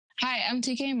Hi, I'm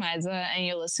Tkay Maidza, and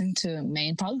you're listening to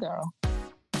Main Pod Girl.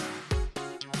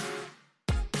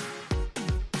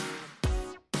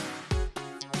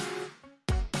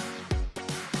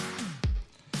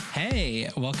 Hey,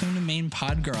 welcome to Main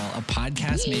Pod Girl, a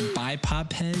podcast made by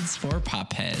Popheads for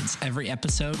Popheads. Every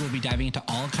episode, we'll be diving into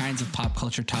all kinds of pop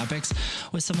culture topics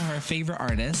with some of our favorite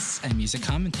artists and music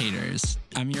commentators.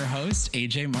 I'm your host,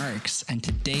 AJ Marks, and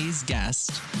today's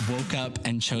guest woke up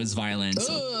and chose violence.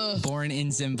 Born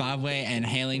in Zimbabwe and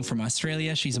hailing from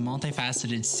Australia, she's a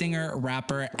multifaceted singer,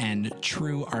 rapper, and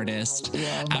true artist.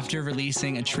 Yeah. After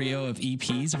releasing a trio of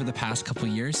EPs over the past couple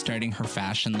years, starting her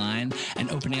fashion line and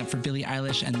opening up for Billie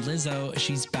Eilish and Lizzo,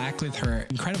 she's back with her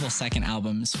incredible second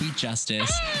album, Sweet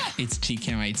Justice. It's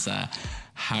Tkay Maidza.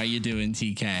 How you doing,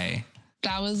 TK?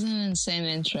 That was an insane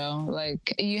intro.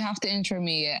 Like, you have to intro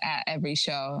me at every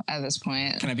show at this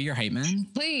point. Can I be your hype man?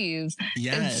 Please.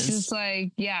 Yes. It's just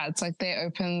like, yeah, it's like they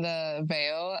open the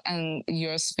veil and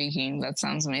you're speaking. That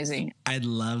sounds amazing. I'd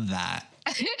love that.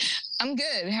 I'm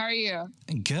good. How are you?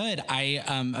 Good.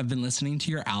 I've been listening to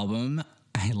your album.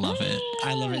 I love it.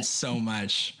 I love it so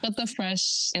much. Got the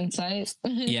fresh insight.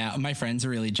 Yeah, my friends are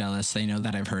really jealous. They know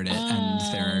that I've heard it,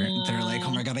 and they're like,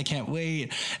 "Oh my god, I can't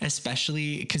wait!"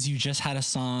 Especially because you just had a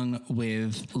song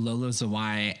with Lolo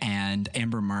Zawai and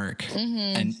Amber Mark,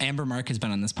 and Amber Mark has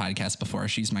been on this podcast before.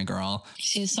 She's my girl.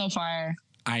 She's so fire.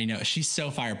 I know, she's so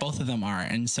fire. Both of them are,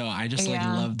 and so I just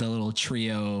love the little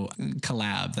trio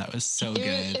collab. That was so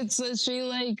good. It's literally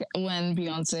like when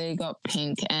Beyonce got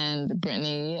Pink and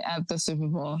Britney at the Super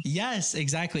Bowl. Yes,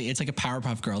 exactly. It's like a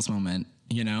Powerpuff Girls moment,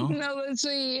 you know? No,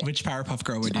 literally. Which Powerpuff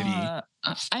Girl would it be?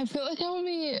 I feel like I would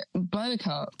be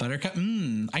Buttercup. Buttercup?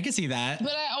 I can see that.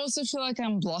 But I also feel like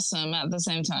I'm Blossom at the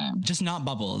same time. Just not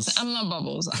Bubbles. I'm not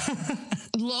Bubbles.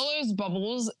 Lola's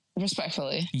Bubbles,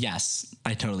 respectfully. Yes,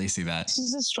 I totally see that.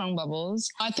 She's a strong Bubbles.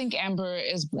 I think Amber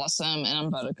is Blossom and I'm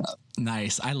Buttercup.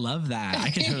 Nice. I love that.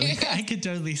 I could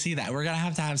totally see that. We're going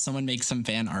to have someone make some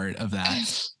fan art of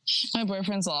that. My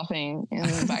boyfriend's laughing in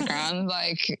the background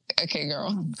like, okay,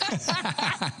 girl.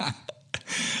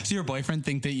 So your boyfriend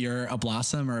think that you're a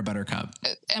Blossom or a Buttercup?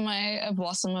 Am I a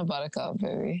Blossom or Buttercup,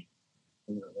 baby?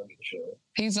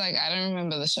 He's like, I don't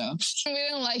remember the show. We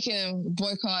didn't like him.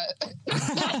 Boycott.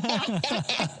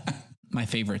 My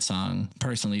favorite song,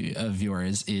 personally, of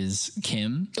yours is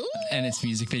Kim. Ooh. And its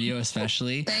music video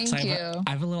especially. Thank you.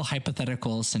 I have a little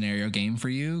hypothetical scenario game for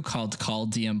you called Call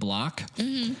DM Block.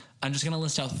 I'm just going to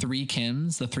list out the three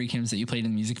Kims that you played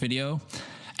in the music video.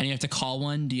 And you have to call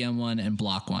one, DM one, and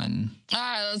block one. All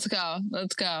right, let's go.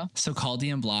 Let's go. So call,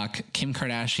 DM, block, Kim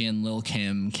Kardashian, Lil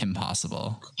Kim, Kim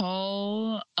Possible.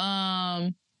 Call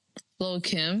Lil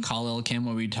Kim. Call Lil Kim,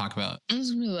 what we talk about? I'm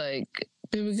just gonna be like,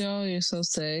 baby girl, you're so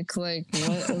sick. Like,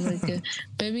 what? Like,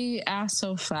 baby ass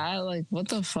so fat. Like, what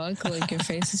the fuck? Like, your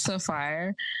face is so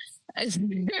fire.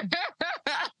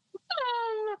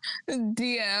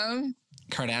 DM.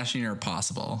 Kardashian or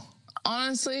Possible?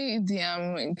 Honestly,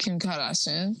 DM Kim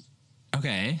Kardashian.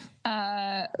 Okay.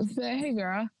 Hey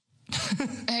girl.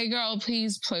 Hey girl,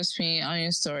 please post me on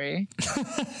your story.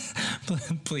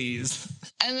 Please.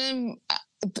 And then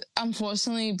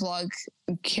unfortunately block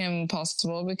Kim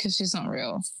Possible because she's not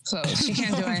real. So she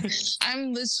can't do anything.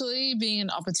 I'm literally being an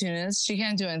opportunist. She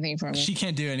can't do anything for me. She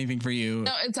can't do anything for you.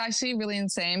 No, it's actually really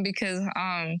insane because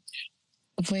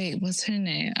wait, what's her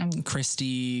name?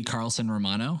 Christy Carlson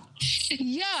Romano.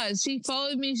 Yeah, she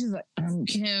followed me. She's like, I'm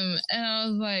Kim. And I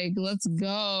was like, let's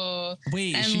go.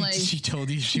 Wait, and she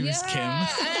told you she was Kim?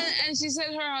 and she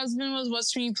said her husband was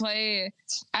watching me play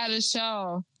at a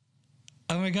show.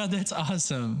 Oh my God, that's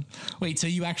awesome. Wait, so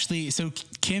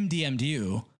Kim DM'd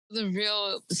you? The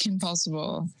real Kim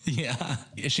Possible. Yeah.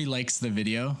 She likes the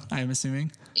video, I'm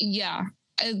assuming? Yeah.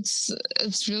 It's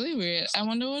really weird. I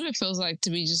wonder what it feels like to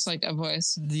be just like a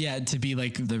voice. Yeah, to be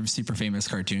like the super famous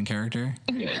cartoon character.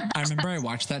 Yeah. I remember I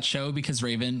watched that show because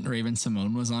Raven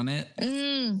Simone was on it.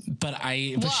 But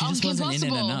she just wasn't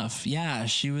in it enough. Yeah,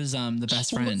 she was the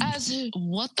best friend.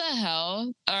 What the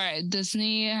hell? All right,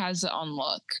 Disney has it on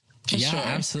lock. Yeah,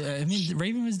 absolutely. I mean,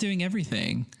 Raven was doing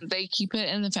everything. They keep it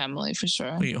in the family for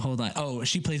sure. Wait, hold on. Oh,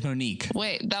 she plays Monique.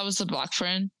 Wait, that was the black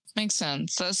friend? Makes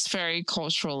sense. That's very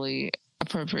culturally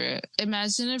appropriate.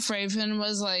 Imagine if Raven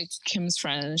was like Kim's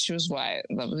friend and she was white.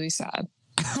 That would be sad.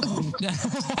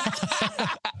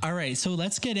 All right, so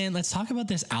let's talk about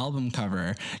this album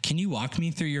cover. Can you walk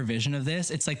me through your vision of this?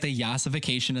 It's like the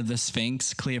yassification of the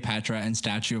Sphinx, Cleopatra, and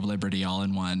Statue of Liberty all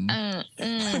in one.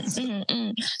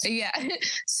 Yeah.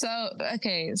 So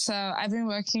I've been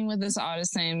working with this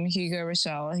artist named Hugo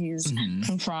Rochelle. He's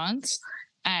from France.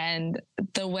 And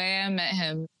the way I met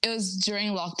him, it was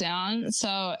during lockdown.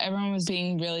 So everyone was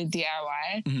being really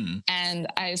DIY. Mm-hmm. And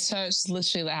I searched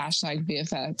literally the hashtag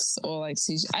VFX or like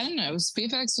CGI. I don't know, it was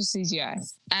VFX or CGI.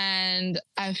 And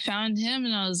I found him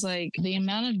and I was like, the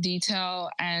amount of detail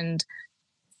and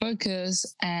focus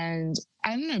and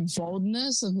I don't know,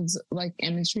 boldness of his like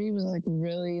imagery was like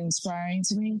really inspiring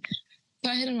to me.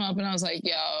 So I hit him up and I was like,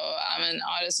 yo, I'm an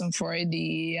artist on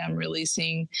 4AD. I'm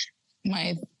releasing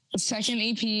my second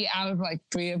EP out of like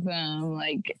 3 of them.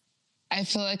 Like, I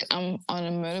feel like I'm on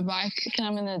a motorbike and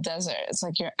I'm in the desert. It's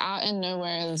like you're out in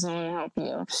nowhere. There's no one to help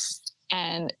you.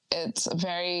 And it's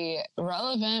very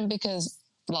relevant because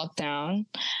lockdown.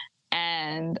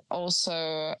 And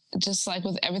also just like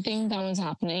with everything that was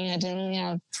happening, I didn't really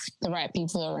have the right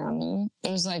people around me.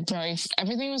 It was like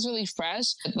everything was really fresh.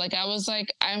 Like I was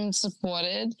like, I'm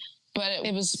supported, but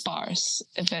it was sparse,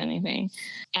 if anything.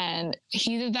 And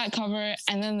he did that cover.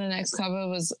 And then the next cover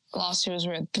was Last Year's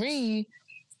Red 3.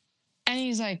 And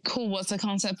he's like, cool, what's the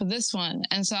concept of this one?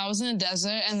 And so I was in a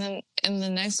desert. And then in the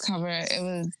next cover, it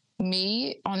was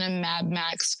me on a Mad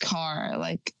Max car,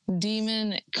 like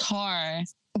demon car,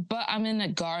 but I'm in a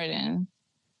garden.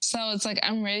 So it's like,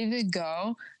 I'm ready to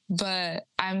go, but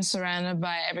I'm surrounded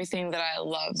by everything that I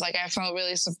love. Like I felt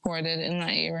really supported in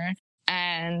that era.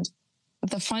 And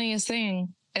the funniest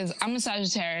thing is I'm a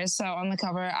Sagittarius. So on the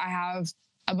cover, I have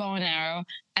a bow and arrow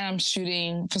and I'm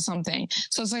shooting for something.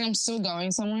 So it's like I'm still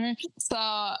going somewhere.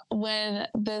 So when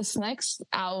this next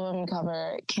album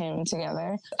cover came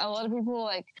together, a lot of people were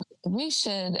like, we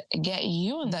should get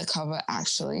you on that cover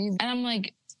actually. And I'm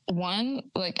like, one,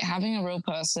 like having a real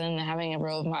person, having a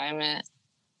real environment,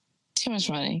 too much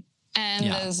money. And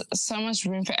there's so much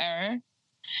room for error.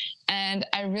 And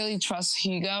I really trust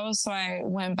Hugo. So I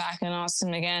went back and asked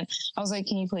him again. I was like,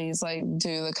 can you please like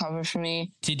do the cover for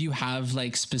me? Did you have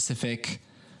like specific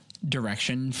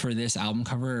direction for this album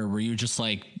cover or were you just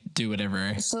like, do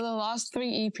whatever? So the last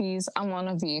 3 EPs, I'm on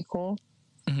a vehicle.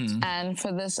 Mm-hmm. And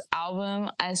for this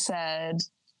album, I said,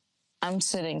 I'm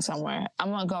sitting somewhere. I'm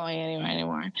not going anywhere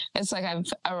anymore. It's like I've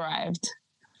arrived.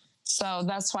 So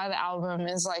that's why the album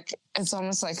is like, it's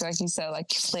almost like you said, like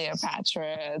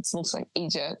Cleopatra. It looks like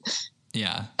Egypt.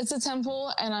 Yeah. It's a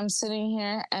temple and I'm sitting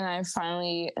here and I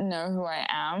finally know who I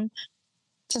am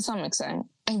to some extent.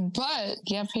 But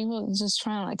you have people just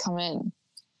trying to like come in.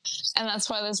 And that's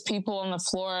why there's people on the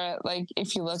floor. Like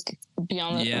if you look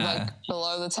beyond like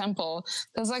below the temple,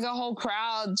 there's like a whole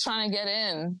crowd trying to get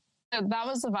in. That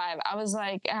was the vibe. I was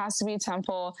like, it has to be a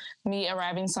temple, me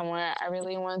arriving somewhere. I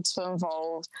really want to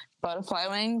involve butterfly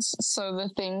wings. So the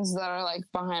things that are like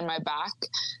behind my back,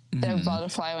 they're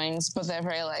butterfly wings, but they're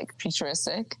very like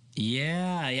futuristic.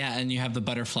 Yeah. And you have the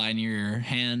butterfly in your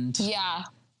hand. Yeah.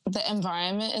 The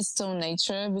environment is still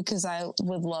nature because I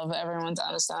would love everyone to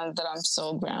understand that I'm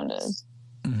so grounded.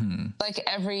 Mm-hmm. Like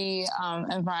every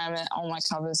environment all my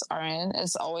covers are in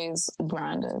is always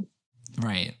grounded.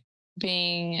 Right.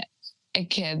 Being a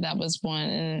kid that was born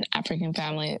in an African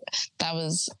family that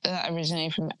was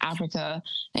originated from Africa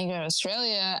and go to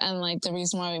Australia. And like the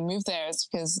reason why we moved there is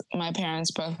because my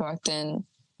parents both worked in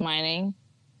mining.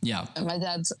 Yeah. My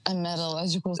dad's a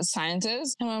metallurgical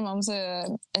scientist and my mom's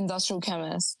an industrial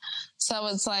chemist. So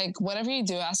it's like whatever you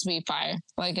do has to be fire.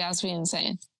 Like it has to be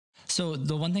insane. So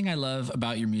the one thing I love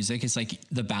about your music is like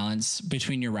the balance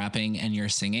between your rapping and your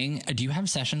singing. Do you have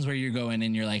sessions where you go in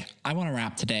and you're like, I want to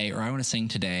rap today or I want to sing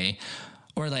today?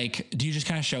 Or like, do you just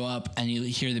kind of show up and you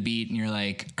hear the beat and you're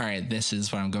like, all right, this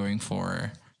is what I'm going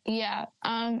for? Yeah.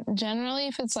 Generally,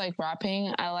 if it's like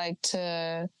rapping, I like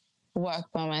to work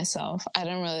by myself. I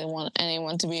don't really want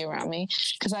anyone to be around me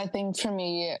because I think for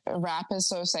me, rap is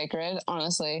so sacred,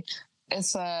 honestly.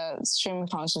 It's a stream of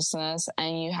consciousness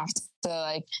and you have to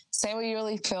like say what you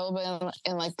really feel, but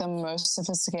in like the most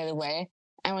sophisticated way.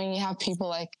 And when you have people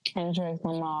like Kendrick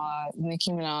Lamar,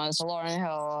 Nicki Minaj, Lauryn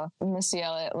Hill, Missy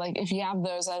Elliott, like if you have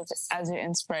those as your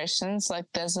inspirations, like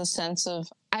there's a sense of,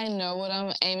 I know what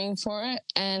I'm aiming for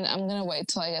and I'm going to wait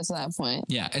till I get to that point.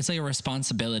 Yeah. It's like a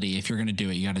responsibility. If you're going to do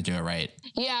it, you got to do it right.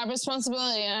 Yeah.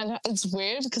 Responsibility. And it's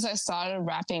weird because I started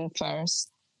rapping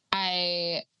first.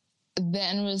 I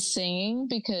then was singing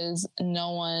because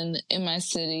no one in my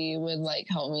city would like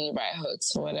help me write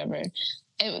hooks or whatever.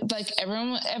 It like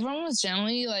everyone was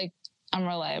generally like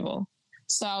unreliable.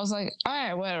 So I was like, all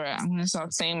right, whatever. I'm gonna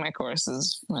start singing my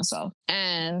choruses myself.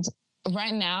 And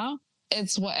right now,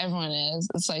 it's what everyone is.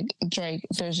 It's like Drake,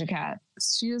 Doja Cat.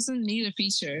 She doesn't need a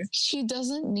feature. She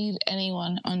doesn't need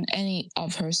anyone on any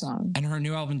of her songs. And her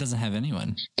new album doesn't have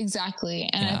anyone. Exactly.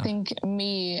 And I think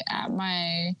me at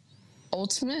my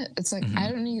ultimate. It's like, I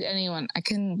don't need anyone. I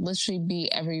can literally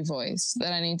be every voice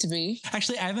that I need to be.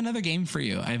 Actually, I have another game for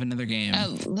you.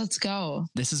 Let's go.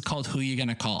 This is called Who You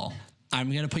Gonna Call? I'm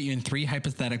going to put you in 3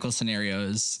 hypothetical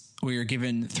scenarios where you're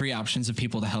given 3 options of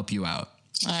people to help you out.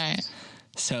 All right.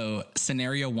 So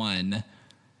scenario 1,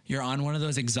 you're on one of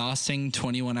those exhausting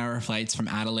 21-hour flights from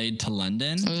Adelaide to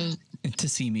London to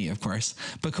see me, of course.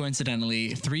 But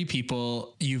coincidentally, 3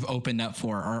 people you've opened up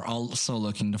for are also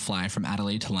looking to fly from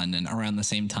Adelaide to London around the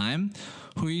same time.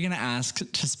 Who are you going to ask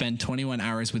to spend 21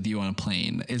 hours with you on a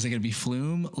plane? Is it going to be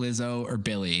Flume, Lizzo, or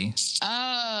Billy?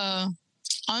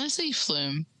 Honestly,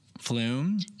 Flume.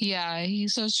 Flume? Yeah,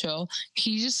 he's so chill.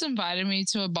 He just invited me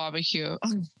to a barbecue.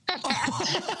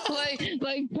 like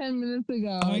 10 minutes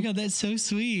ago. Oh my God, that's so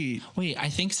sweet. Wait, I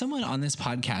think someone on this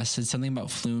podcast said something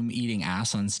about Flume eating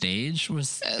ass on stage.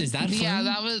 Is that Flume? Yeah,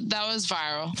 that was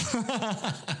viral.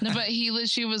 No, but he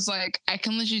literally was like, I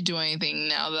can literally do anything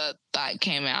now that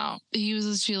came out. He was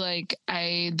literally like,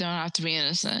 I don't have to be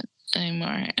innocent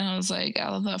anymore. And I was like, I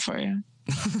love that for you.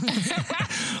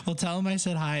 Well, tell him I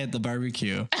said hi at the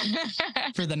barbecue.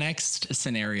 For the next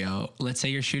scenario, let's say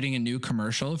you're shooting a new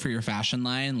commercial for your fashion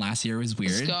line. Last year was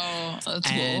weird. Let's go.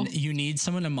 And you need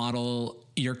someone to model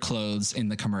your clothes in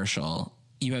the commercial.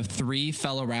 You have 3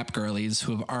 fellow rap girlies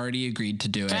who have already agreed to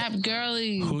do it. Rap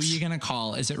girlies. Who are you going to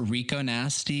call? Is it Rico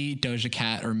Nasty, Doja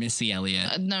Cat, or Missy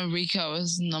Elliott? No, Rico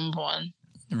is number 1.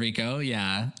 Rico,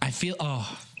 yeah. I feel,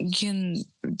 you can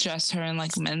dress her in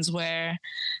like menswear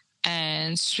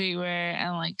and streetwear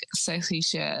and like sexy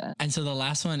shit. And so the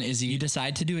last one is you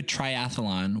decide to do a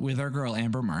triathlon with our girl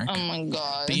Amber Mark. Oh my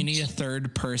God. But you need a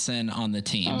 3rd person on the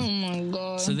team. Oh my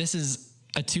God. So this is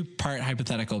a 2-part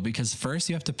hypothetical because first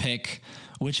you have to pick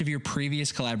which of your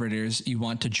previous collaborators you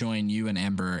want to join you and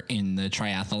Amber in the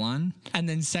triathlon. And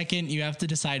then second, you have to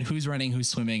decide who's running, who's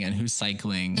swimming, and who's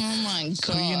cycling. Oh my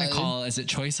God. Who are you going to call? Is it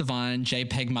Troye Sivan,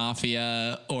 JPEG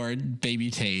Mafia, or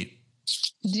Baby Tate?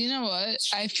 Do you know what?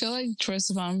 I feel like Troye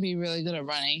Sivan would be really good at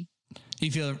running.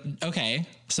 You feel okay?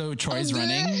 So Troy's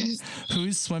running.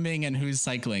 Who's swimming and who's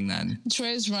cycling then?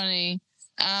 Troy's running.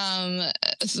 I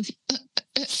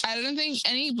don't think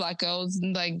any black girls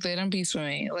they don't be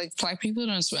swimming. Like black people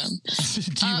don't swim.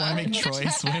 Do you want to make Troy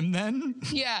swim then?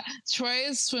 Yeah, Troy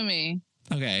is swimming.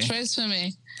 Okay. Troy's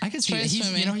swimming. I can see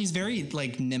he's very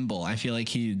like nimble. I feel like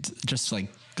he'd just like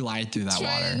glide through that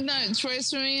water. No, Troy's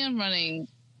swimming and running.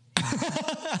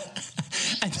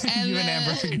 And you and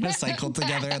Amber are gonna cycle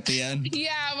together at the end.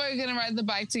 Yeah, we're gonna ride the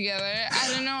bike together.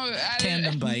 I don't know.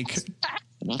 Tandem bike.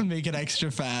 Make it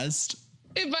extra fast.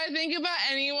 If I think about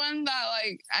anyone that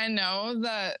like I know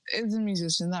that is a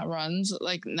musician that runs,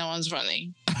 like no one's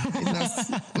running.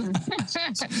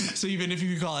 So even if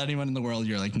you could call anyone in the world,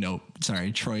 you're like, nope,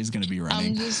 sorry, Troy's gonna be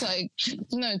running. I'm just like,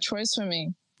 no, Troy's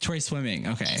swimming. Troy swimming.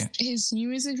 Okay. His new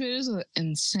music videos are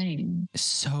insane.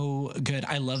 So good.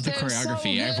 I love the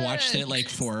choreography. So I've watched it like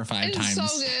 4 or 5 times.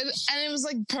 It's so good. And it was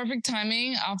like perfect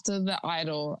timing after the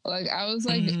Idol. Like I was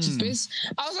like,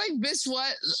 bis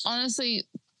what? Honestly,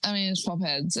 I mean, it's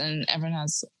Popheads and everyone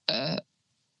has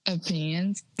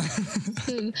opinions.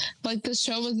 Like the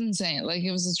show was insane. Like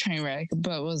it was a train wreck,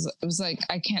 but it was like,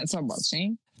 I can't stop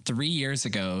watching. 3 years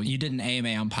ago, you did an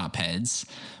AMA on Popheads,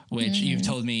 which you've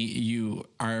told me you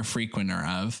are a frequenter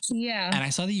of. Yeah. And I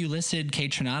saw that you listed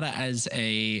Kate Trinata as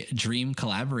a dream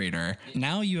collaborator.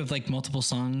 Now you have like multiple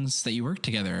songs that you work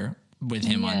together with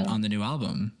him on the new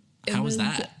album. How was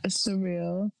that?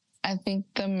 Surreal. I think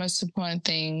the most important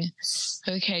thing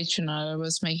for Tkay Maidza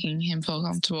was making him feel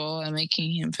comfortable and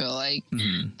making him feel like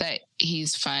that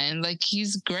he's fine. Like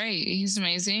he's great. He's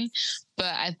amazing.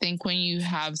 But I think when you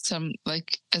have some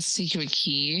like a secret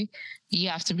key, you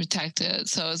have to protect it.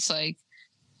 So it's like,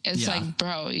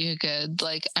 bro, you're good.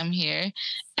 Like I'm here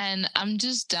and I'm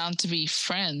just down to be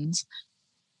friends.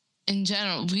 In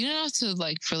general, we don't have to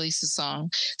like release a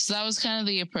song. So that was kind of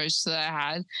the approach that I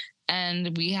had.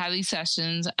 And we had these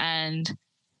sessions and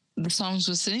the songs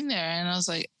were sitting there and I was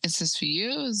like, is this for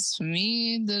you? Is this for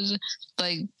me?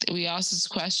 Like we asked us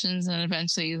questions and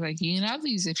eventually he's like, you can have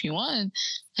these if you want.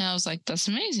 And I was like, that's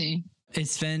amazing.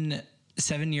 It's been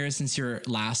 7 years since your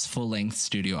last full-length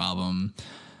studio album.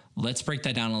 Let's break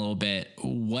that down a little bit.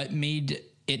 What made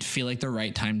it feel like the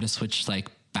right time to switch like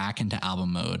back into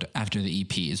album mode after the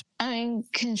EPs? I mean,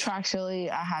 contractually,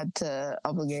 I had to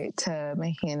obligate to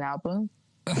making an album.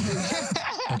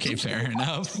 Okay, fair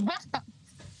enough.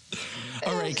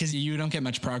 All right, because you don't get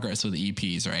much progress with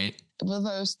EPs, right? With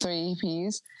those 3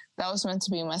 EPs, that was meant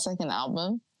to be my second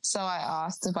album. So I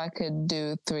asked if I could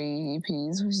do 3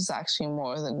 EPs, which is actually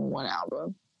more than 1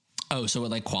 album. Oh, so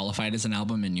it like qualified as an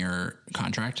album in your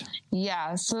contract?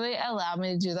 Yeah, so they allowed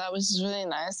me to do that, which is really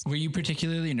nice. Were you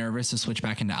particularly nervous to switch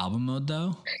back into album mode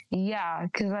though? Yeah,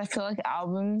 because I feel like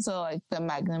albums are like the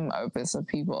magnum opus of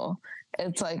people.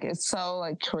 It's like, it's so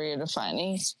like career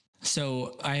defining.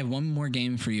 So I have one more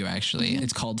game for you, actually.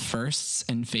 It's called Firsts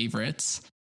and Favorites.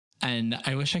 And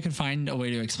I wish I could find a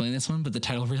way to explain this one, but the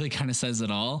title really kind of says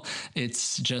it all.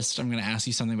 It's just, I'm going to ask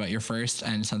you something about your first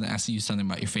and ask you something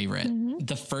about your favorite.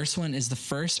 The first one is the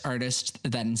first artist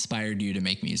that inspired you to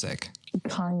make music.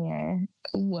 Kanye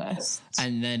West.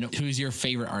 And then who's your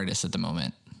favorite artist at the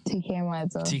moment? Tkay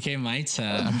Maidza. Tkay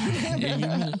Maidza. Have you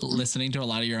been listening to a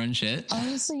lot of your own shit?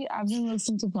 Honestly, I've been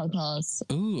listening to podcasts.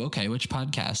 Ooh, okay. Which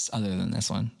podcasts other than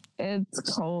this one? It's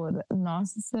called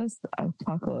Narcissist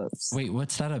Apocalypse. Wait,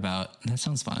 what's that about? That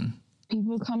sounds fun.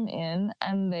 People come in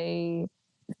and they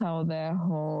tell their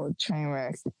whole train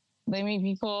wreck. They meet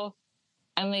people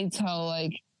and they tell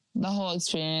like the whole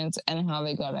experience and how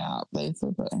they got out,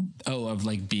 basically. Oh, of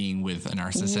like being with a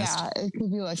narcissist? Yeah, it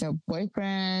could be like a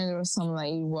boyfriend or someone that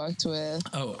you worked with.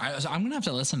 Oh, I'm going to have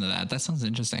to listen to that. That sounds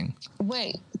interesting.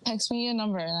 Wait, text me your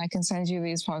number and I can send you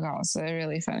these podcasts. They're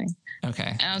really funny.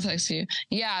 Okay. And I'll text you.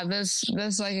 Yeah, there's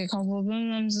like a couple of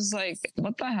them. I'm just like,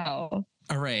 what the hell?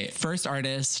 All right. First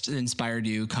artist that inspired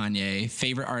you, Kanye.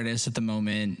 Favorite artist at the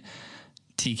moment,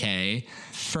 TK.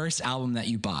 First album that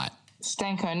you bought.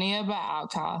 Stankonia by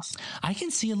Outkast. I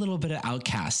can see a little bit of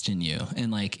Outkast in you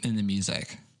in the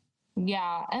music.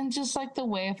 Yeah, and just like the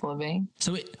way of living.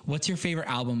 So what's your favorite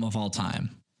album of all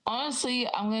time? Honestly,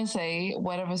 I'm going to say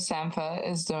whatever Sampha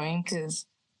is doing, because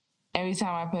every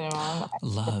time I put it on,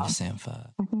 Love Sampha.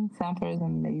 I think Sampha is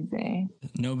amazing.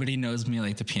 Nobody Knows Me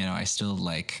Like the Piano.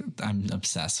 I'm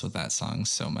obsessed with that song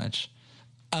so much.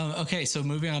 Okay, so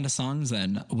moving on to songs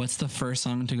then. What's the first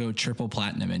song to go triple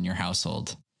platinum in your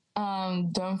household?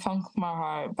 Don't Funk My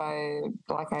Heart by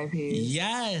Black Eyed Peas.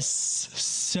 Yes.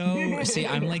 So, see,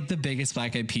 I'm like the biggest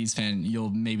Black Eyed Peas fan you'll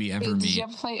maybe ever meet. Did you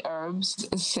ever play Herbs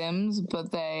Sims, but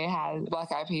they had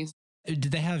Black Eyed Peas? Did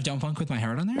they have Don't Funk With My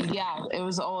Heart on there? Yeah, it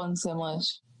was all in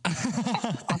Simlish.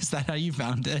 Is that how you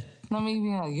found it? Let me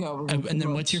be like, yo. And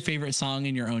then what's your favorite song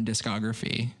in your own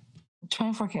discography?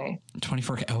 24K.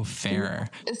 24K. Oh, fair.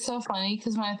 It's so funny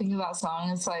because when I think of that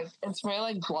song, it's like, it's very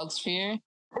like Blood Sphere.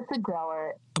 It's a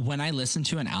grower. When I listen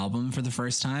to an album for the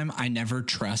first time, I never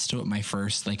trust what my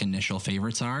first like initial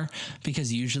favorites are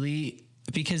because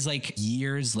like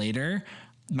years later,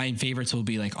 my favorites will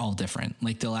be like all different.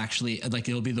 Like they'll actually like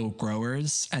it'll be the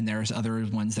growers and there's other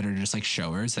ones that are just like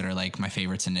showers that are like my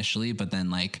favorites initially, but then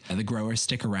like the growers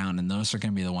stick around and those are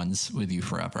going to be the ones with you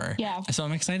forever. Yeah. So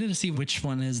I'm excited to see which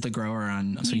one is the grower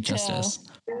on Sweet Justice.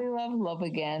 I really love Love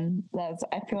Again.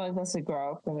 I feel like that's a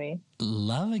grower for me.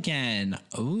 Love Again.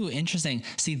 Ooh, interesting.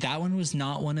 See, that one was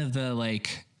not one of the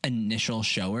like initial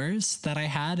showers that I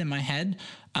had in my head,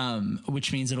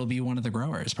 which means it'll be one of the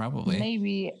growers probably.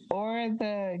 Maybe, or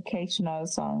the K-Chanel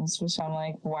songs, which I'm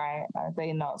like, why are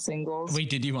they not singles? Wait,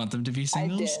 did you want them to be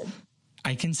singles? I did.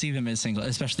 I can see them as single,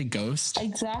 especially Ghost.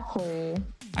 Exactly.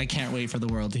 I can't wait for the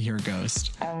world to hear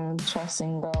Ghost. I'm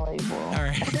trusting the label. All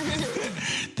right.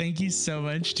 Thank you so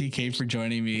much, TK, for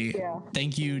joining me. Yeah.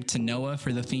 Thank you to Noah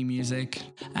for the theme music.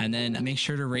 And then make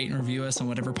sure to rate and review us on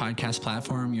whatever podcast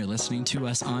platform you're listening to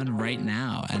us on right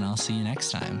now. And I'll see you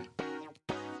next time.